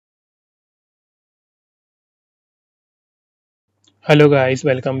Hello guys,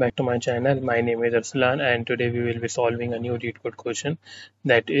 welcome back to my channel. My name is Arslan and today we will be solving a new Leetcode question,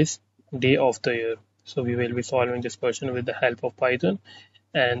 that is day of the year. So we will be solving this question with the help of Python,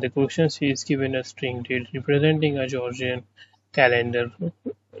 and the question is given a string date representing a Georgian calendar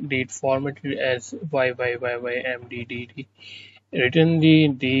date formatted as YYYYMDDD. Return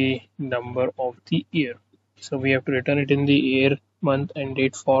the number of the year. So we have to return it in the year, month and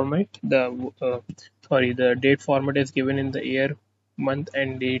date format. The date format is given in the year, month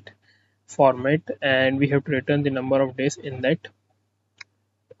and date format, and we have to return the number of days in that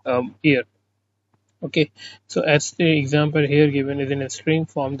year. Okay, so as the example here given is in a string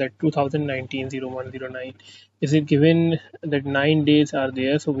form that 2019-0109, is it given that 9 days are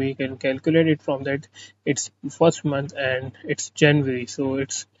there, so we can calculate it from that it's first month and it's January, so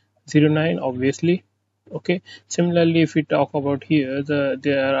it's 09 obviously. Okay, similarly if we talk about here,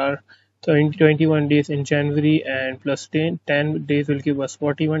 there are 21 days in January and plus 10 days will give us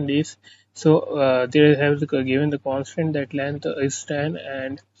 41 days. So they have given the constant that length is 10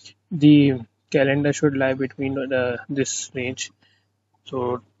 and the calendar should lie between this range.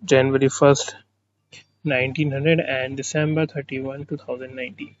 So January 1st, 1900 and December 31,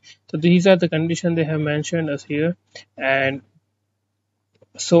 2019. So these are the conditions they have mentioned us here. And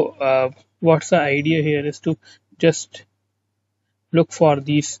so what's the idea here is to just look for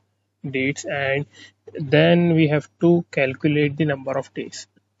these dates, and then we have to calculate the number of days.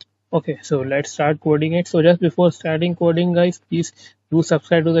 Okay, so let's start coding it. So just before starting coding, guys, please do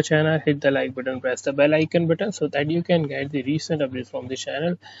subscribe to the channel, hit the like button, press the bell icon button so that you can get the recent updates from the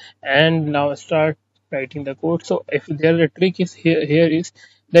channel. And now start writing the code. So if there is a trick is here is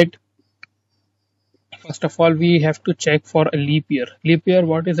that first of all we have to check for a leap year. Leap year,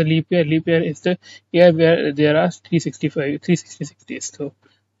 what is a leap year? Leap year is the year where there are 366 days. So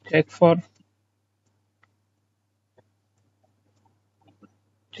check for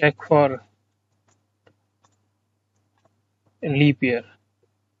a leap year.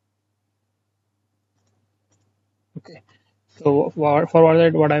 Okay. So for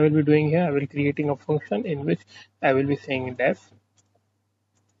that, what I will be doing here, I will be creating a function in which I will be saying def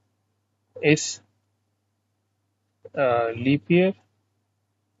is leap year,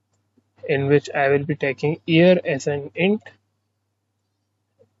 in which I will be taking year as an int,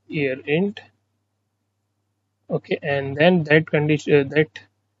 okay, and then that condition that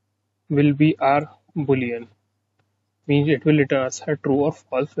will be our boolean, means it will return us a true or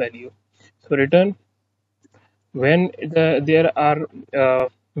false value. So return when when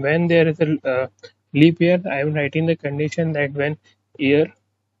there is a leap year, I am writing the condition that when year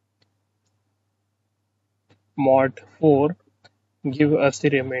mod 4 give us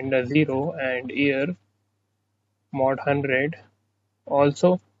the remainder 0 and year mod 100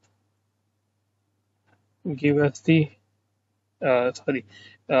 also give us the sorry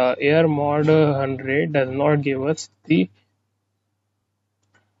year mod 100 does not give us the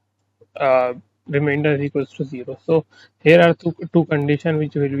uh, remainder is equals to 0. So here are two conditions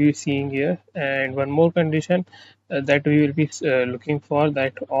which we will be seeing here, and one more condition that we will be looking for,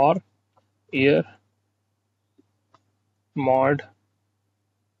 that or year mod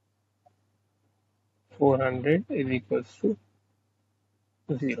 400 is equals to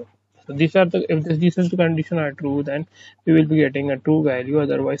 0. So these are the, if these is the condition are true, then we will be getting a true value,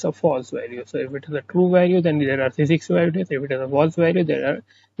 otherwise a false value. So if it is a true value, then there are 365 days. If it is a false value, there are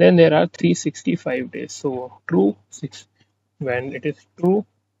 365 days. So true 6, when it is true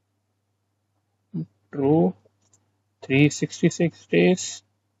 366 days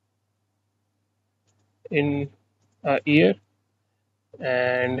in a year,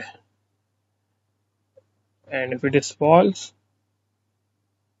 and if it is false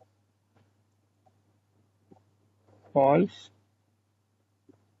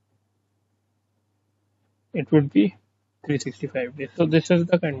it would be 365 days. So this is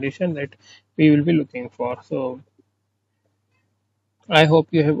the condition that we will be looking for. So I hope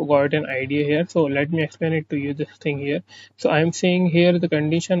you have got an idea here. So let me explain it to you, this thing here. So I'm saying here the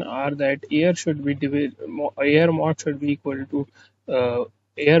condition are that air mod should be equal to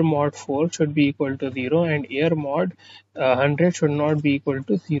air mod 4 should be equal to 0, and air mod 100 should not be equal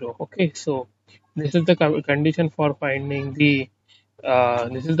to 0. Okay, so this is the condition for finding the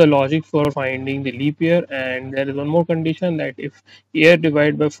this is the logic for finding the leap year. And there is one more condition, that if year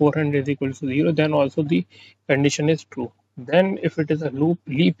divided by 400 is equal to 0, then also the condition is true. Then if it is a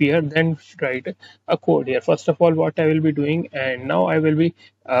leap year, then we should write a code here. First of all, what I will be doing, and now I will be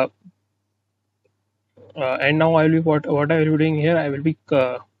what I will be doing here, I will be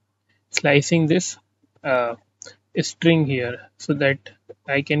slicing this uh, string here so that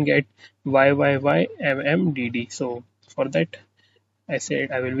I can get YYYMMDD. So for that,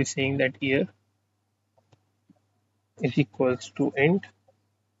 I will be saying that year is equals to int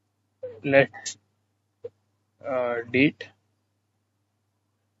let's date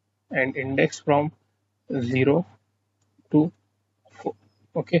and index from 0 to 4.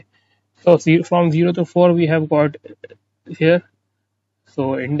 Okay, so from 0 to 4 we have got here.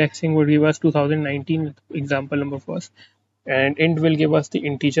 So indexing would give us 2019 example number first, and int will give us the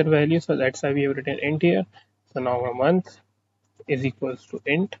integer value, so that's why we have written int here. So now a month is equals to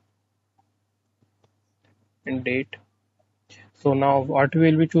int and date. So now what we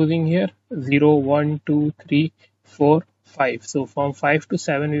will be choosing here, 0 1 2 3 4 5. So from 5 to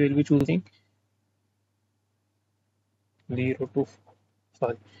 7 we will be choosing 0 to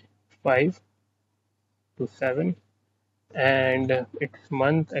sorry 5 to 7, and it's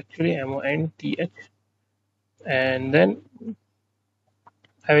month actually month, and then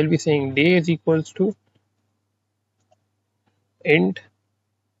I will be saying day is equals to int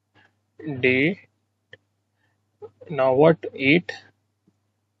day. Now what 8,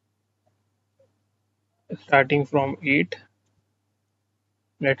 starting from 8,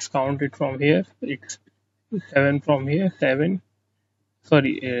 let's count it from here. It's 7 from here, 7,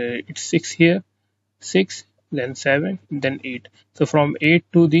 sorry, it's 6 here, 6, then 7, then 8. So from 8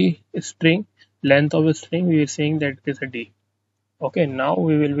 to the string, length of a string, we are saying that it is a day. Okay, now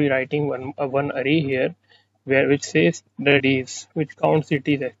we will be writing one array here which says the days, which counts the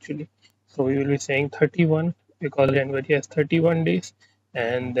days actually. So we will be saying 31 because January has 31 days,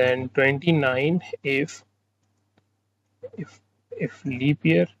 and then 29 if leap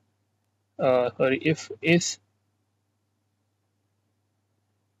year, sorry, if is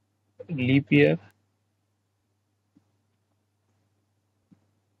leap year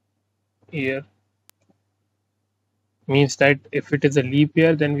means that if it is a leap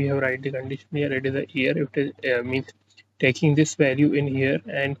year, then we have write the condition here it is a year. If it is, means taking this value in here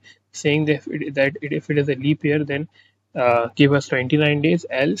and saying that if it is a leap year, then give us 29 days,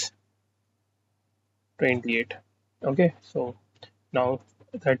 else 28. Okay, so now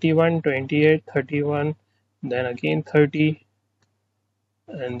 31, 28, 31, then again 30,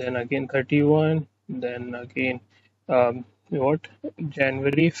 and then again 31, then again what,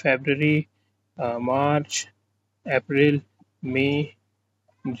 January, February, March, April, May,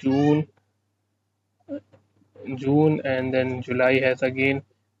 June, and then July has again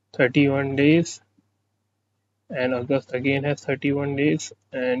 31 days, and August again has 31 days,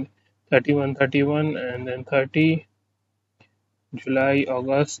 and 31, 31, and then 30, July,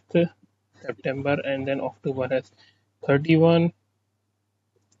 August, September, and then October has 31,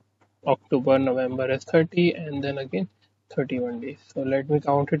 October, November has 30, and then again 31 days. So let me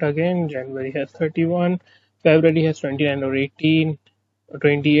count it again. January has 31, February has 29 or 18,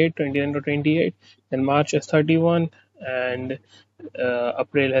 28, 29 or 28, then March has 31, and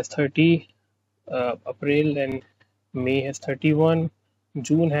April has 30, April, then May has 31,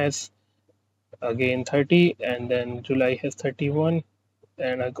 June has again 30, and then July has 31,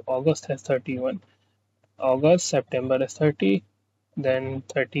 and August has 31, August, September has 30, then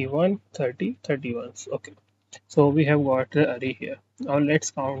 31, 30, 31. Okay, so we have got the array here. Now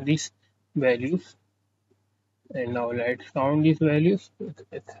let's count these values, and now let's count these values,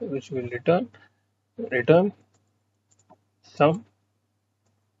 which will return sum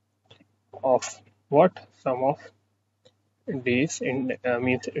of what, sum of days, in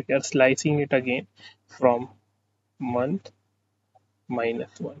means we are slicing it again from month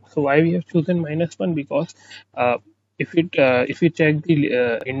minus 1. So why we have chosen minus 1? Because if you check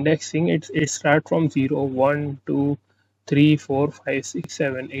the indexing, it start from 0 1 2 3 4 5 6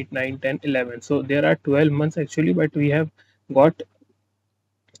 7 8 9 10 11. So there are 12 months actually, but we have got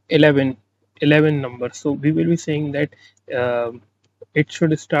 11 numbers. So we will be saying that it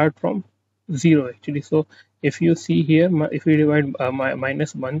should start from 0 actually. So if you see here, if we divide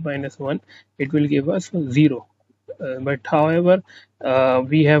minus 1, it will give us 0. But however,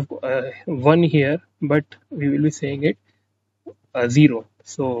 we have 1 here, but we will be saying it 0.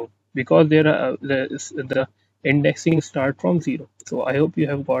 So because there are the indexing start from 0. So I hope you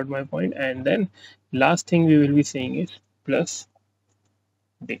have got my point. And then last thing we will be saying is plus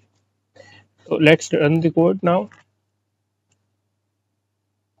day. So let's run the code now.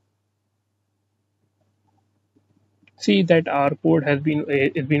 See that our code has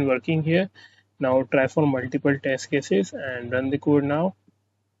been working here. Now try for multiple test cases and run the code now.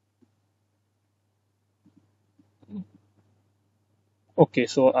 Okay,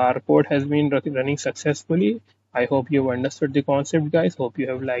 so our code has been running successfully. I hope you have understood the concept, guys. Hope you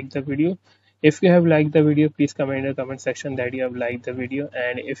have liked the video. If you have liked the video, please comment in the comment section that you have liked the video,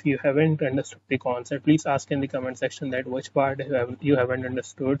 and if you haven't understood the concept, please ask in the comment section that which part you haven't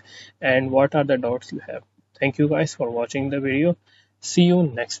understood and what are the doubts you have. Thank you guys for watching the video. See you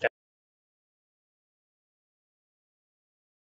next time.